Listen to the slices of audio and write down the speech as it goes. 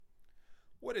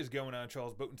What is going on?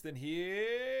 Charles Botenston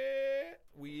here.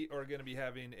 We are going to be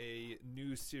having a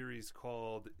new series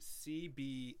called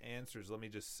CB Answers. Let me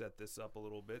just set this up a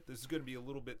little bit. This is going to be a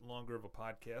little bit longer of a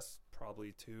podcast,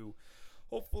 probably to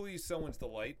hopefully someone's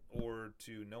delight or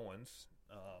to no one's.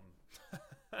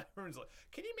 Everyone's like,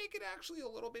 can you make it actually a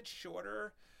little bit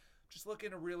shorter? Just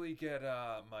looking to really get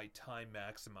my time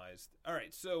maximized. All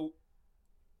right, so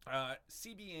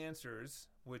CB Answers,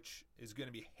 which is going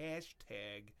to be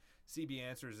hashtag CB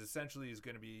Answers, essentially is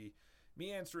going to be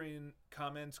me answering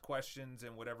comments, questions,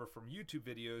 and whatever from YouTube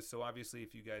videos. So obviously,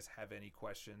 if you guys have any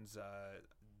questions,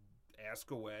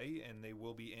 ask away, and they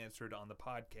will be answered on the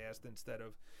podcast instead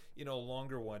of, a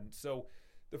longer one. So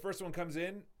the first one comes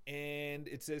in, and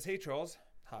it says, "Hey, Charles.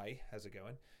 Hi. How's it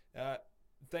going?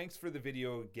 Thanks for the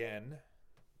video again."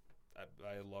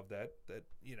 I love that.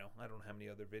 I don't have any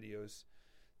other videos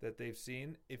that they've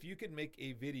seen. If you could make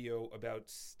a video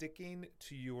about sticking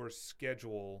to your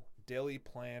schedule, daily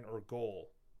plan, or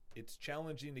goal, it's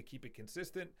challenging to keep it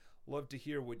consistent. Love to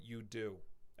hear what you do.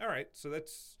 All right, so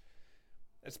that's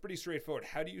pretty straightforward.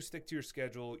 How do you stick to your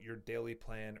schedule, your daily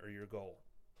plan, or your goal?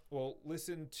 Well,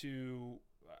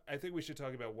 I think we should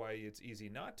talk about why it's easy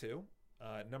not to.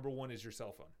 Number one is your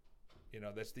cell phone.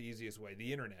 That's the easiest way.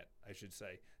 The internet, I should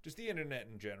say. Just the internet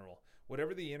in general.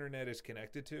 Whatever the internet is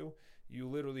connected to, you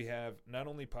literally have not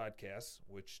only podcasts,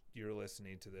 which you're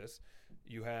listening to this,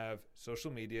 you have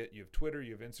social media, you have Twitter,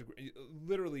 you have Instagram.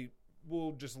 Literally,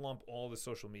 we'll just lump all the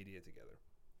social media together.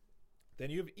 Then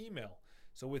you have email.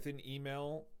 So within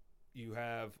email, you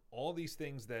have all these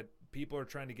things that people are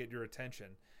trying to get your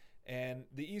attention. And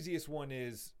the easiest one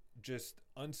is just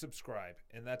unsubscribe.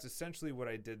 And that's essentially what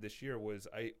I did this year was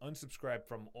I unsubscribed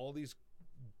from all these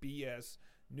BS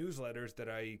newsletters that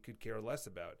I could care less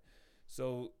about.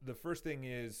 So the first thing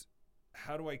is,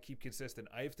 how do I keep consistent?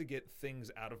 I have to get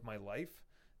things out of my life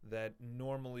that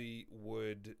normally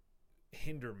would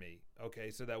hinder me.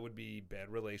 Okay, so that would be bad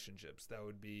relationships. That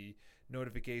would be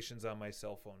notifications on my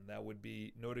cell phone. That would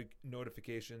be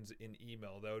notifications in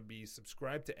email. That would be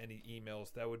subscribe to any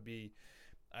emails. That would be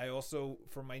I also,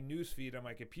 for my news feed on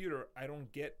my computer, I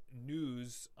don't get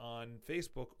news on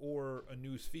Facebook or a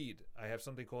news feed. I have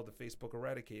something called the Facebook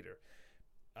Eradicator.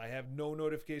 I have no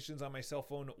notifications on my cell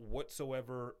phone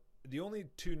whatsoever. The only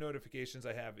two notifications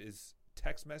I have is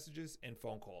text messages and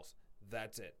phone calls.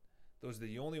 That's it. Those are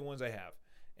the only ones I have.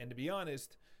 And to be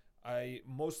honest, I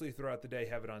mostly throughout the day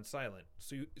have it on silent.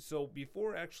 So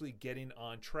before actually getting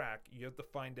on track, you have to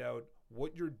find out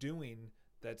what you're doing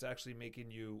that's actually making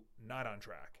you not on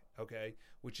track, okay?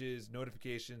 Which is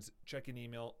notifications, checking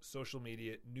email, social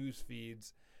media, news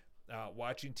feeds,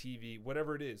 watching TV,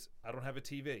 whatever it is. I don't have a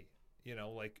TV,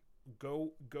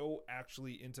 go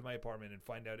actually into my apartment and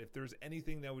find out if there's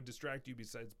anything that would distract you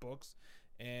besides books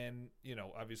and,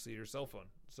 obviously your cell phone.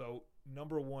 So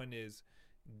number one is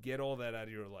get all that out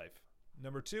of your life.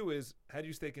 Number two is, how do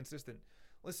you stay consistent?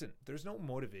 Listen, there's no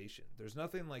motivation. There's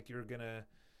nothing like you're going to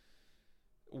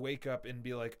wake up and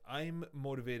be like, I'm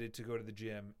motivated to go to the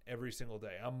gym every single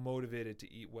day. I'm motivated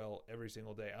to eat well every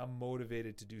single day. I'm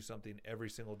motivated to do something every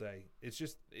single day. It's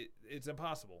just, it's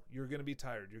impossible. You're going to be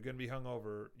tired. You're going to be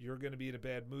hungover. You're going to be in a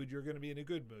bad mood. You're going to be in a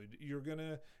good mood. You're going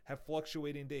to have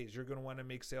fluctuating days. You're going to want to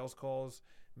make sales calls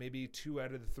maybe 2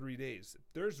 out of the 3 days.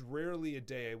 There's rarely a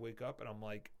day I wake up and I'm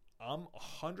like, I'm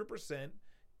 100%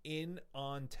 in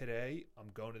on today.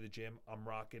 I'm going to the gym. I'm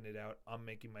rocking it out. I'm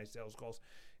making my sales calls.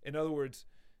 In other words,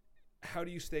 how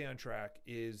do you stay on track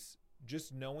is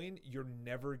just knowing you're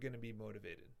never going to be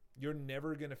motivated. You're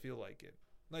never going to feel like it.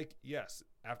 Like, yes,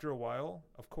 after a while,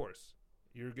 of course,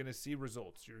 you're going to see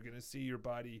results. You're going to see your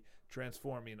body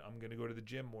transforming. I'm going to go to the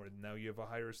gym more. Now you have a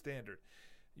higher standard.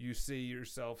 You see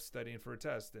yourself studying for a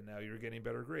test, and now you're getting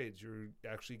better grades. You're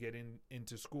actually getting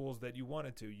into schools that you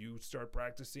wanted to. You start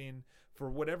practicing for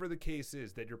whatever the case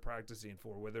is that you're practicing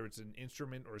for, whether it's an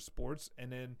instrument or sports,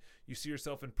 and then you see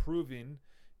yourself improving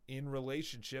in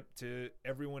relationship to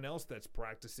everyone else that's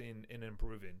practicing and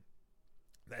improving.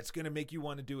 That's going to make you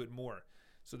want to do it more.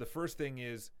 So the first thing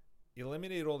is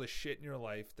eliminate all the shit in your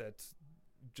life that's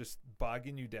just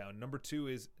bogging you down. Number two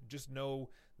is just know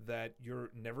that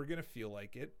you're never going to feel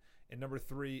like it. And number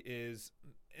three is,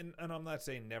 and I'm not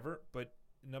saying never, but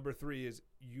number three is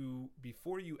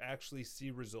before you actually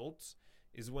see results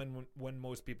is when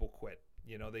most people quit.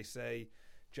 They say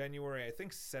January, I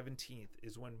think 17th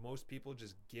is when most people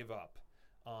just give up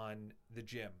on the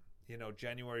gym.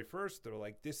 January 1st, they're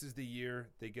like, this is the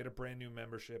year. They get a brand new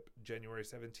membership. January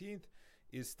 17th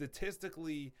is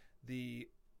statistically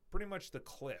pretty much the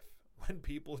cliff when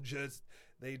people just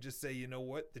say, you know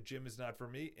what, the gym is not for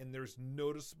me. And there's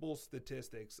noticeable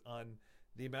statistics on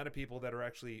the amount of people that are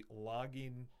actually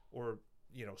logging or,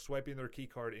 swiping their key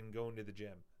card and going to the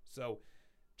gym. So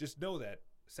just know that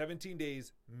 17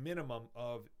 days minimum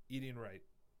of eating right,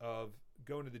 of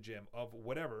going to the gym, of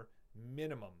whatever,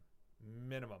 minimum.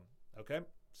 Okay?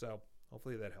 So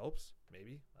hopefully that helps.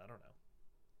 Maybe. I don't know.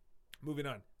 Moving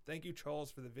on. Thank you,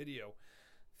 Charles, for the video.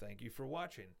 Thank you for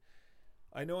watching.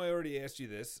 I know I already asked you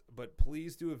this, but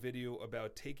please do a video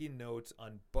about taking notes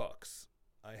on books.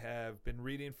 I have been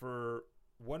reading for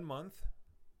 1 month.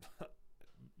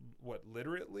 What,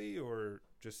 literally, or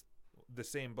just the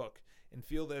same book, and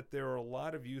feel that there are a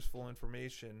lot of useful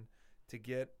information to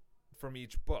get from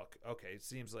each book. Okay, it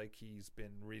seems like he's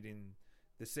been reading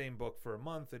the same book for a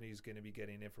month and he's going to be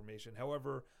getting information.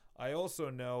 However, I also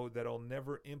know that I'll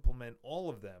never implement all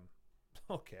of them.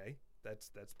 Okay, that's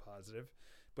positive,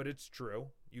 but it's true.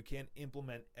 You can't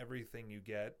implement everything you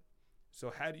get.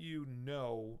 So how do you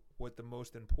know what the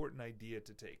most important idea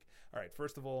to take? All right,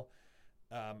 first of all,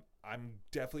 I'm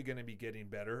definitely going to be getting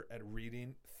better at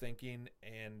reading, thinking,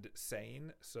 and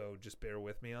saying. So just bear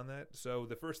with me on that. So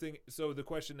the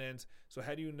question ends, so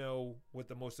how do you know what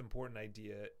the most important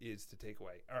idea is to take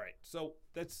away? All right. So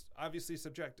that's obviously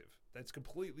subjective. That's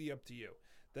completely up to you.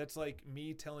 That's like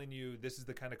me telling you this is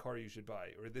the kind of car you should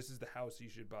buy, or this is the house you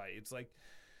should buy. It's like,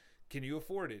 can you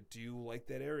afford it? Do you like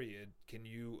that area? Can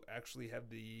you actually have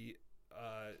the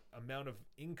amount of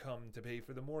income to pay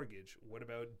for the mortgage? What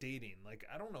about dating? Like,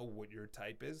 I don't know what your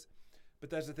type is, but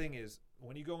that's the thing is,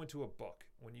 when you go into a book,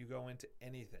 when you go into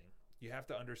anything, you have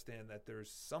to understand that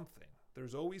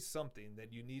there's always something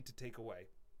that you need to take away.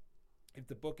 If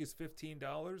the book is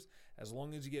 $15, as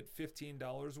long as you get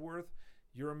 $15 worth,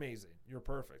 you're amazing. You're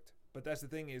perfect. But that's the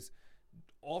thing is,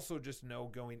 also just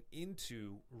know going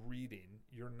into reading,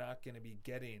 you're not going to be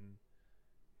getting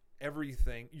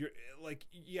everything. You're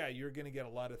going to get a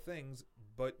lot of things,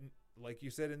 but like you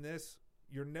said in this,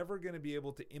 you're never going to be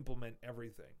able to implement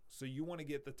everything. So you want to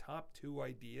get the top 2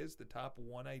 ideas, the top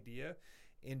 1 idea,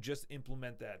 and just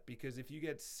implement that. Because if you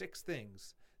get 6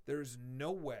 things, there's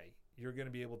no way you're going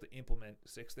to be able to implement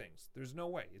 6 things. There's no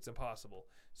way. It's impossible.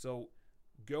 So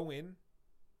go in,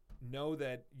 know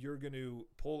that you're going to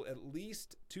pull at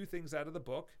least 2 things out of the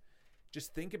book.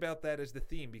 Just think about that as the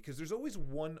theme, because there's always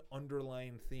one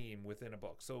underlying theme within a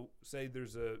book. So say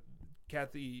there's a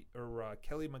Kelly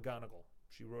McGonigal.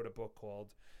 She wrote a book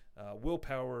called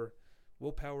Willpower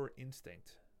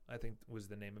Instinct, I think was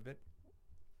the name of it.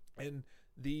 And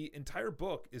the entire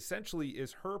book essentially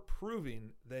is her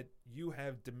proving that you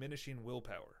have diminishing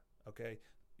willpower, okay?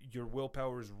 Your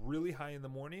willpower is really high in the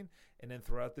morning, and then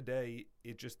throughout the day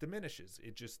it just diminishes.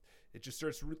 It just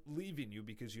starts leaving you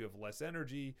because you have less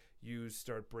energy. You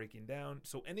start breaking down.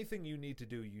 So anything you need to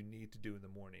do in the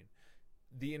morning.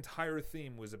 The entire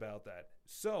theme was about that.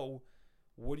 So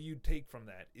what do you take from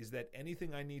that? Is that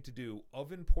anything I need to do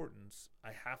of importance,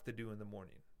 I have to do in the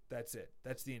morning. That's it.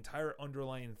 That's the entire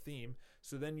underlying theme.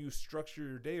 So then you structure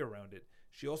your day around it.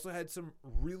 She also had some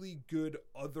really good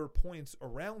other points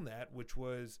around that, which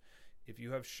was, if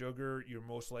you have sugar, you're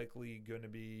most likely going to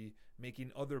be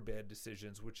making other bad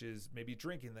decisions, which is maybe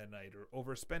drinking that night, or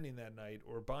overspending that night,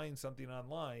 or buying something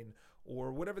online,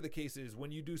 or whatever the case is.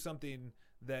 When you do something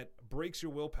that breaks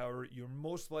your willpower, you're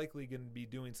most likely going to be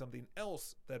doing something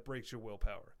else that breaks your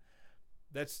willpower.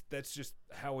 That's just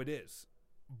how it is.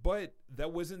 But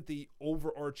that wasn't the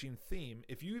overarching theme.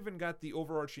 If you even got the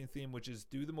overarching theme, which is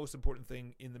do the most important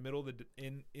thing in the middle of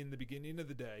in the beginning of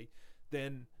the day,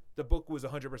 then the book was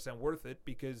 100% worth it,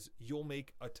 because you'll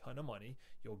make a ton of money.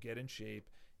 You'll get in shape.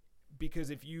 Because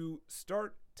if you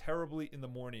start terribly in the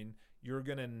morning, you're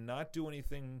going to not do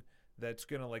anything that's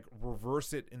going to like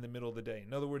reverse it in the middle of the day.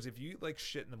 In other words, if you eat like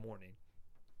shit in the morning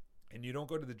and you don't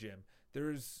go to the gym,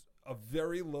 there's a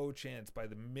very low chance by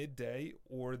the midday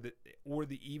or the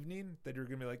evening that you're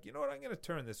going to be like, you know what, I'm going to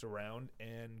turn this around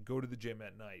and go to the gym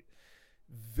at night.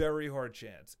 Very hard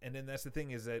chance. And then that's the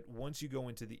thing, is that once you go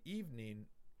into the evening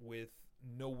with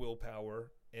no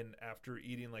willpower, and after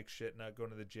eating like shit, not going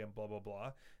to the gym, blah, blah,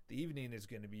 blah, the evening is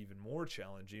going to be even more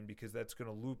challenging, because that's going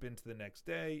to loop into the next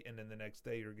day. And then the next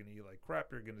day you're going to eat like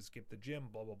crap. You're going to skip the gym,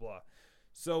 blah, blah, blah.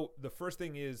 So the first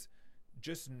thing is,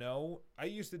 just know, I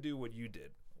used to do what you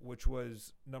did, which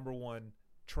was, number 1,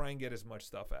 try and get as much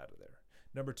stuff out of there.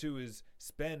 Number 2 is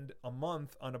spend a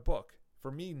month on a book.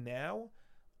 For me now,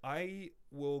 I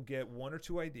will get 1 or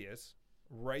 2 ideas,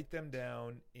 write them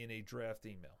down in a draft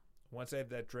email. Once I have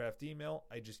that draft email,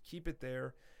 I just keep it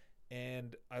there,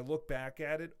 and I look back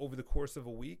at it over the course of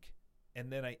a week,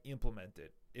 and then I implement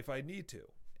it if I need to.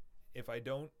 If I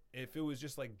don't, if it was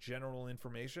just like general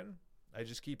information, I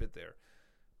just keep it there.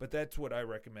 But that's what I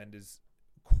recommend, is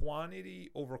quantity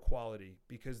over quality,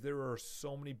 because there are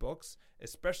so many books,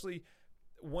 especially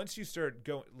once you start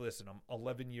going. Listen, I'm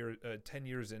 10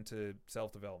 years into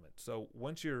self-development. So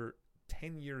once you're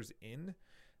 10 years in,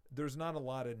 there's not a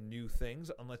lot of new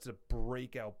things unless it's a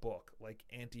breakout book like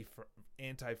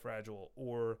Anti-Fragile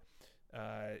or,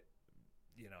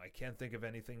 I can't think of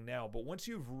anything now. But once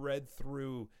you've read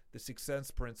through The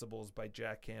Success Principles by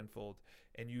Jack Canfield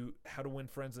and How to Win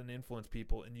Friends and Influence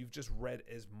People, and you've just read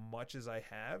as much as I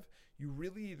have, you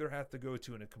really either have to go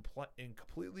to a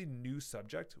completely new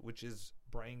subject, which is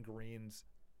Brian Greene's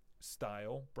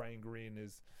style. Brian Greene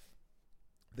is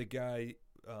the guy.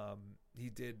 He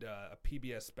did a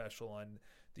PBS special on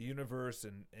the universe,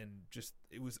 and just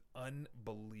it was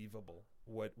unbelievable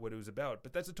what it was about.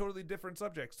 But that's a totally different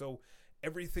subject. So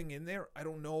everything in there, I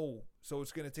don't know. So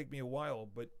it's going to take me a while.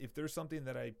 But if there's something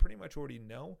that I pretty much already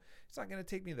know, it's not going to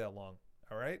take me that long.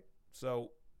 All right.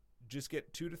 So just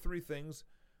get 2 to 3 things.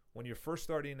 When you're first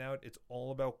starting out, it's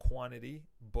all about quantity: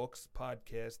 books,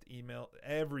 podcast, email,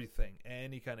 everything,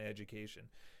 any kind of education.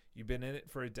 You've been in it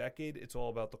for a decade, it's all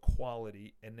about the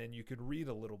quality, and then you could read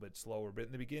a little bit slower. But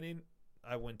in the beginning,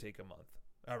 I wouldn't take a month.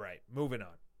 All right, moving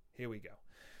on. Here we go.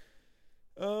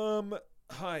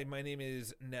 Hi, my name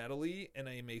is Natalie, and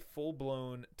I am a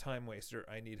full-blown time waster.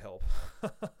 I need help.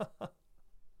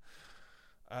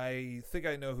 I think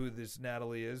I know who this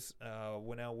Natalie is.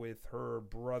 Went out with her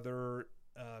brother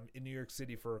in New York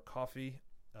City for a coffee.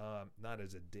 Not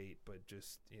as a date, but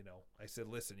just, I said,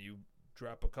 listen, you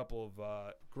drop a couple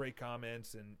of great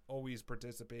comments and always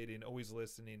participating, always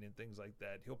listening and things like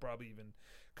that. He'll probably even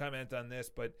comment on this.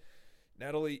 But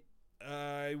Natalie,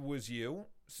 I was you.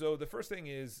 So the first thing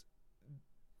is,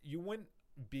 you wouldn't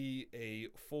be a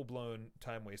full-blown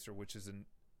time waster, which is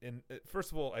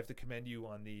first of all, I have to commend you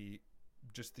on the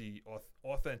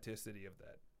authenticity of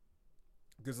that.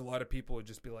 Because a lot of people would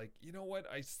just be like, you know what?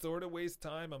 I sort of waste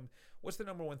time. What's the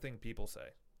number one thing people say?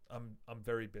 I'm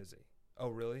very busy. Oh,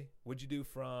 really? What'd you do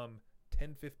from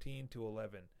 10:15 to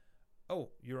 11? Oh,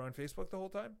 you're on Facebook the whole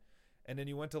time? And then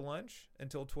you went to lunch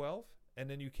until 12? And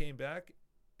then you came back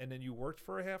and then you worked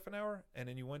for a half an hour? And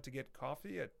then you went to get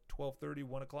coffee at 12:30,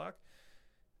 1 o'clock?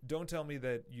 Don't tell me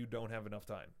that you don't have enough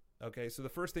time. Okay, so the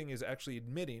first thing is actually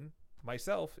admitting,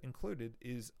 myself included,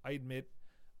 is I admit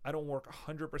I don't work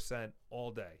 100%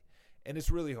 all day. And it's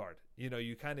really hard.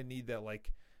 You kind of need that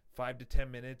 5 to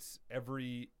 10 minutes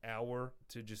every hour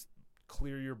to just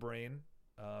clear your brain.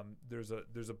 There's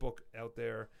a book out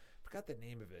there. I forgot the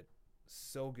name of it.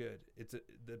 So good. It's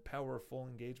The Power of Full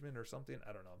Engagement or something.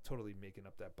 I don't know. I'm totally making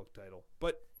up that book title.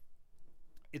 But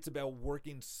it's about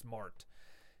working smart.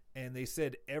 And they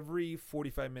said every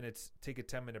 45 minutes, take a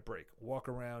 10-minute break. Walk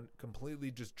around, completely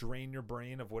just drain your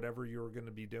brain of whatever you're going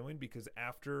to be doing, because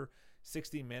after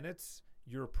 60 minutes,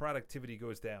 your productivity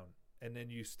goes down. And then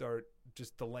you start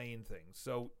just delaying things.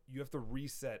 So you have to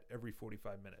reset every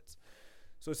 45 minutes.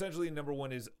 So essentially, number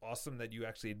one is awesome that you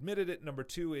actually admitted it. Number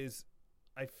two is,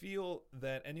 I feel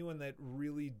that anyone that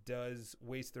really does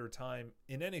waste their time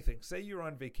in anything, say you're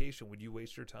on vacation, would you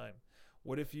waste your time?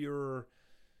 What if you're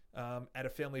at a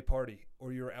family party,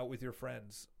 or you're out with your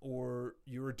friends, or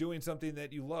you're doing something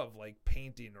that you love, like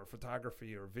painting or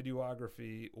photography or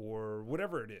videography or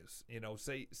whatever it is,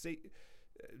 say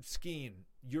skiing,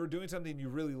 you're doing something you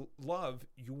really love,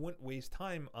 you wouldn't waste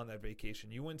time on that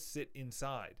vacation. You wouldn't sit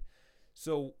inside.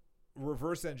 So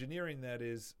reverse engineering that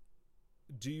is,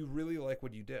 do you really like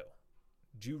what you do?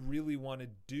 Do you really want to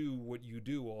do what you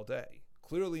do all day?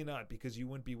 Clearly not, because you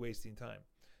wouldn't be wasting time.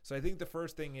 So I think the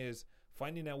first thing is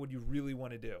finding out what you really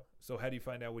want to do. So how do you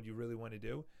find out what you really want to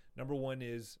do? Number one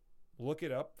is look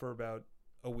it up for about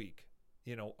a week.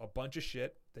 A bunch of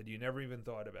shit that you never even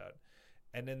thought about.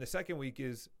 And then the second week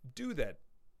is do that.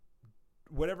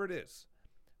 Whatever it is.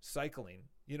 Cycling.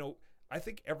 I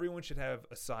think everyone should have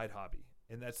a side hobby.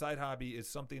 And that side hobby is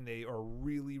something they are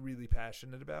really, really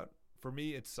passionate about. For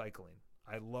me, it's cycling.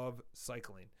 I love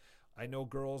cycling. I know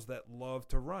girls that love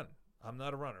to run. I'm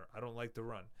not a runner. I don't like to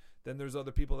run. Then there's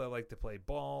other people that like to play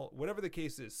ball. Whatever the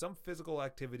case is, some physical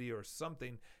activity or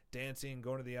something, dancing,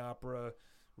 going to the opera,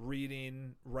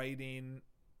 reading, writing,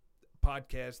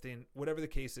 podcasting, whatever the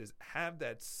case is, have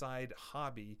that side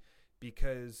hobby,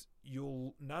 because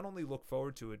you'll not only look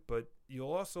forward to it, but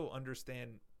you'll also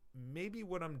understand maybe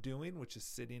what I'm doing, which is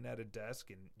sitting at a desk,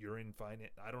 and you're in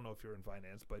finance. I don't know if you're in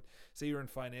finance, but say you're in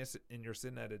finance and you're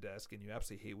sitting at a desk and you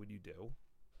absolutely hate what you do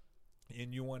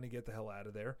and you want to get the hell out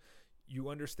of there. You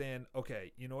understand,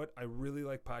 okay, you know what? I really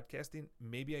like podcasting.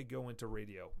 Maybe I go into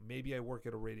radio. Maybe I work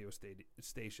at a radio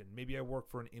station. Maybe I work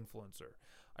for an influencer.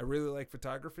 I really like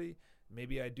photography.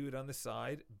 Maybe I do it on the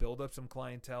side, build up some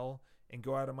clientele, and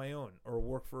go out on my own or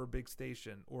work for a big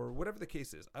station or whatever the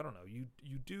case is. I don't know. You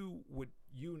do what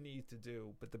you need to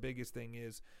do, but the biggest thing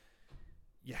is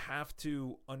you have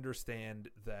to understand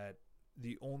that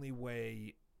the only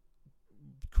way,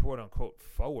 quote unquote,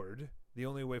 forward, the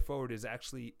only way forward is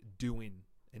actually doing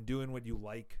what you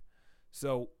like.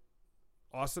 So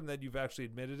awesome that you've actually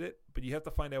admitted it, but you have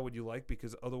to find out what you like,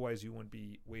 because otherwise you wouldn't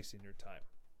be wasting your time.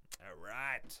 All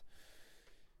right.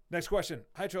 Next question.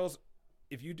 Hi, Charles.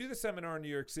 If you do the seminar in New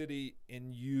York City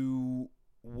and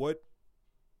what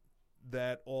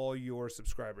that all your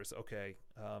subscribers, okay,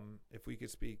 if we could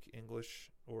speak English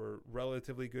or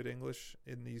relatively good English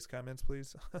in these comments,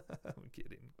 please. I'm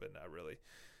kidding, but not really.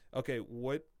 Okay,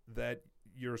 what that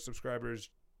your subscribers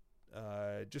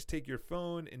just take your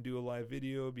phone and do a live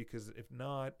video, because if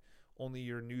not, only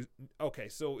your new. Okay,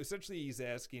 so essentially he's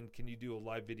asking, can you do a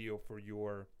live video for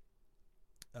your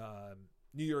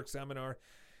New York seminar?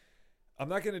 I'm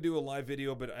not going to do a live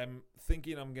video, but I'm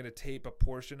thinking I'm going to tape a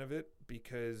portion of it,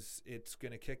 because it's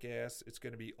going to kick ass. It's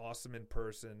going to be awesome in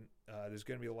person. There's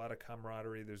going to be a lot of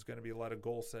camaraderie. There's going to be a lot of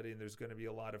goal setting. There's going to be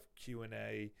a lot of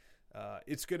Q&A.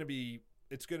 It's going to be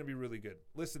really good.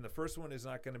 Listen, the first one is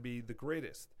not going to be the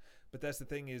greatest, but that's the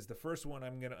thing, is the first one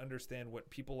I'm going to understand what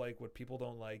people like, what people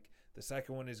don't like. The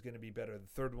second one is going to be better. The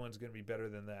third one's going to be better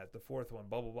than that. The fourth one,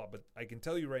 blah, blah, blah. But I can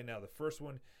tell you right now, the first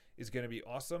one is going to be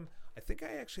awesome. I think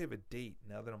I actually have a date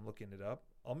now that I'm looking it up.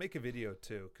 I'll make a video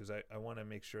too, because I want to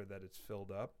make sure that it's filled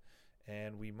up.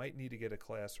 And we might need to get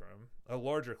a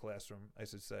larger classroom, I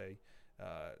should say,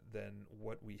 than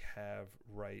what we have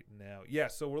right now. Yeah,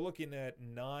 so we're looking at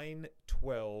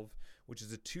 9/12, which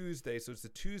is a Tuesday. So it's the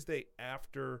Tuesday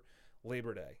after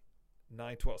Labor Day,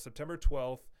 9/12, September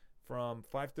 12th, from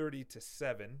 5:30 to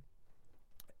 7.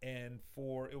 And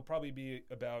it will probably be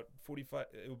about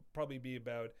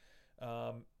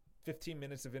 15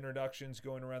 minutes of introductions,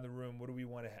 going around the room. What do we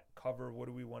want to cover? What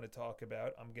do we want to talk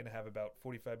about? I'm going to have about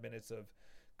 45 minutes of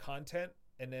content,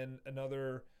 and then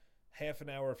another half an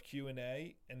hour of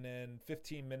Q&A, and then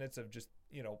 15 minutes of just,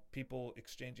 people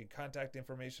exchanging contact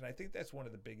information. I think that's one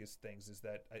of the biggest things, is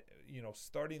that,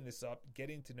 starting this up,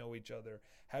 getting to know each other,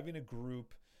 having a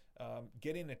group,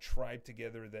 getting a tribe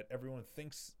together that everyone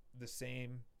thinks the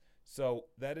same. So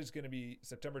that is going to be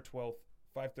September 12th,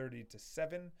 5:30 to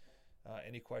 7.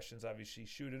 Any questions, obviously,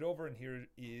 shoot it over. And here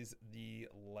is the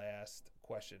last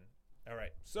question. All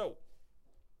right. So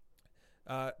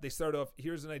they start off,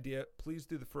 here's an idea. Please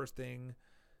do the first thing.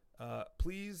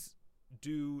 Please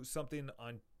do something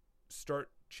on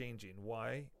start changing.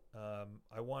 Why?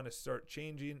 I want to start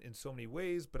changing in so many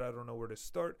ways, but I don't know where to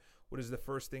start. What is the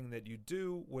first thing that you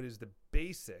do? What is the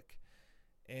basic?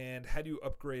 And how do you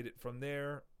upgrade it from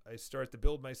there? I start to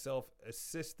build myself a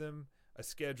system, a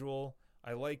schedule.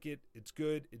 I like it. It's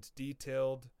good. It's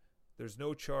detailed. There's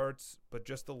no charts, but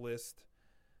just a list.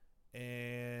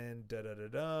 And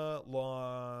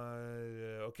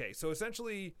okay, so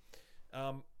essentially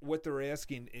what they're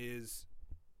asking is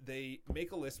they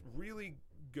make a list. Really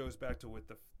goes back to what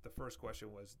the first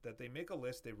question was, that they make a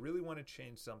list. They really want to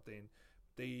change something.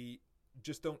 They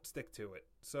just don't stick to it.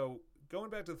 So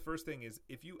going back to the first thing is,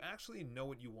 if you actually know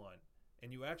what you want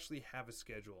and you actually have a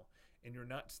schedule and you're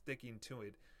not sticking to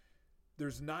it,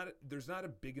 there's not a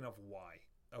big enough why.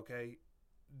 Okay,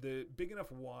 the big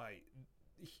enough why.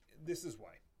 This is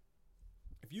why.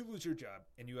 If you lose your job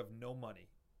and you have no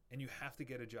money and you have to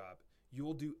get a job, you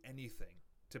will do anything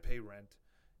to pay rent.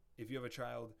 If you have a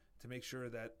child, to make sure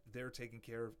that they're taken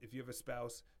care of. If you have a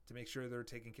spouse, to make sure they're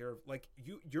taken care of. Like,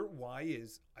 your why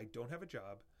is, I don't have a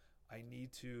job. I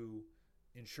need to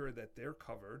ensure that they're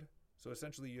covered. So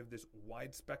essentially you have this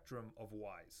wide spectrum of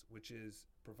whys, which is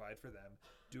provide for them,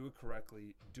 do it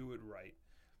correctly, do it right.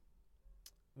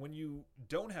 When you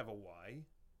don't have a why,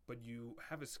 but you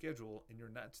have a schedule and you're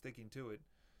not sticking to it,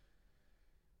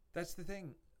 that's the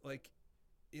thing. Like,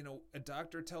 a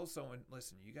doctor tells someone,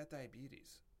 listen, you got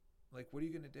diabetes. Like, what are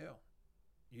you going to do?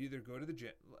 You either go to the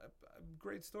gym.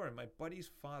 Great story. My buddy's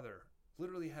father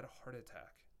literally had a heart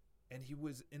attack, and he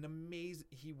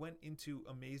went into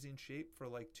amazing shape for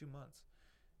like 2 months.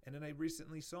 And then I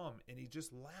recently saw him, and he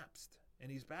just lapsed,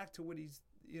 and he's back to what he's,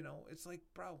 it's like,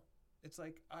 bro, it's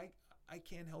like, I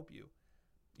can't help you.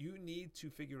 You need to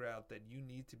figure out that you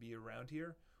need to be around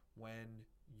here when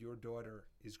your daughter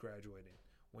is graduating,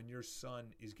 when your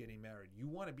son is getting married. You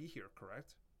want to be here,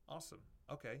 correct? Awesome.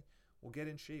 Okay. Well, get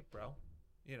in shape, bro.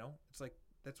 It's like,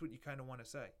 that's what you kind of want to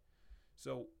say.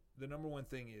 So the number one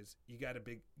thing is, you got to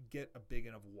get a big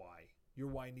enough why. Your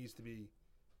why needs to be,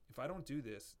 if I don't do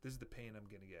this, this is the pain I'm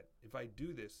going to get. If I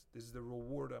do this, this is the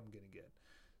reward I'm going to get.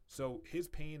 So his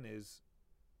pain is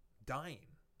dying.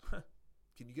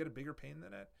 Can you get a bigger pain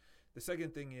than that? The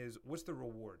second thing is, what's the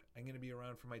reward? I'm going to be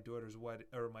around for my daughter's wedding,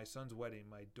 or my son's wedding,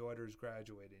 my daughter's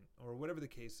graduating, or whatever the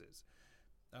case is.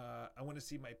 I want to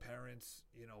see my parents,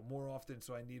 more often,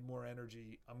 so I need more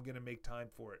energy. I'm going to make time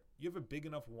for it. You have a big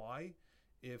enough why.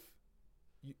 If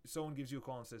someone gives you a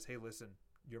call and says, hey, listen,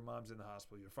 your mom's in the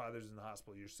hospital, your father's in the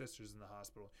hospital, your sister's in the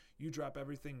hospital. You drop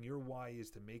everything. Your why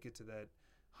is to make it to that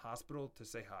hospital, to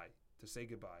say hi, to say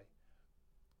goodbye.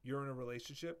 You're in a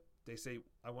relationship. They say,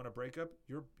 I want to break up.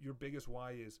 Your biggest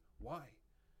why is, why?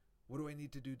 What do I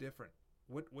need to do different?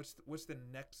 What's the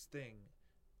next thing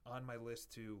on my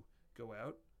list to go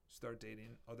out, start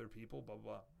dating other people, blah, blah,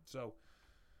 blah. So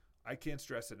I can't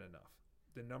stress it enough.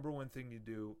 The number one thing you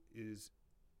do is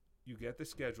you get the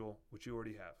schedule, which you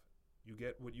already have. You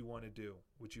get what you want to do,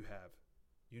 which you have.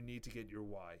 You need to get your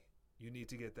why. You need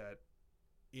to get that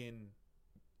in,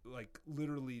 like,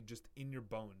 literally just in your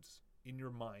bones, in your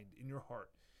mind, in your heart,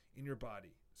 in your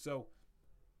body. So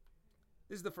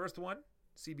this is the first one,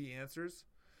 CB Answers.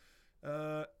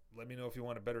 Let me know if you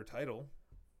want a better title.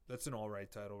 That's an all right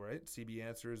title, right? CB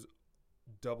Answers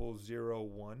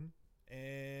 001.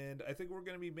 And I think we're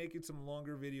going to be making some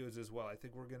longer videos as well. I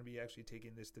think we're going to be actually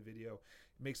taking this to video.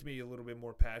 It makes me a little bit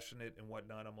more passionate and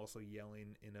whatnot. I'm also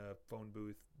yelling in a phone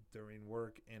booth during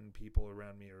work, and people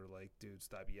around me are like, dude,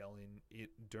 stop yelling it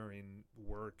during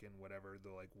work and whatever.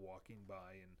 They're like walking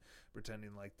by and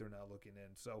pretending like they're not looking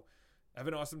in. So have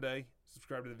an awesome day.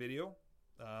 Subscribe to the video.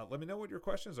 Let me know what your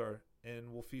questions are,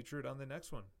 and we'll feature it on the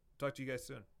next one. Talk to you guys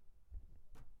soon.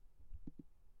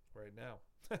 Right now.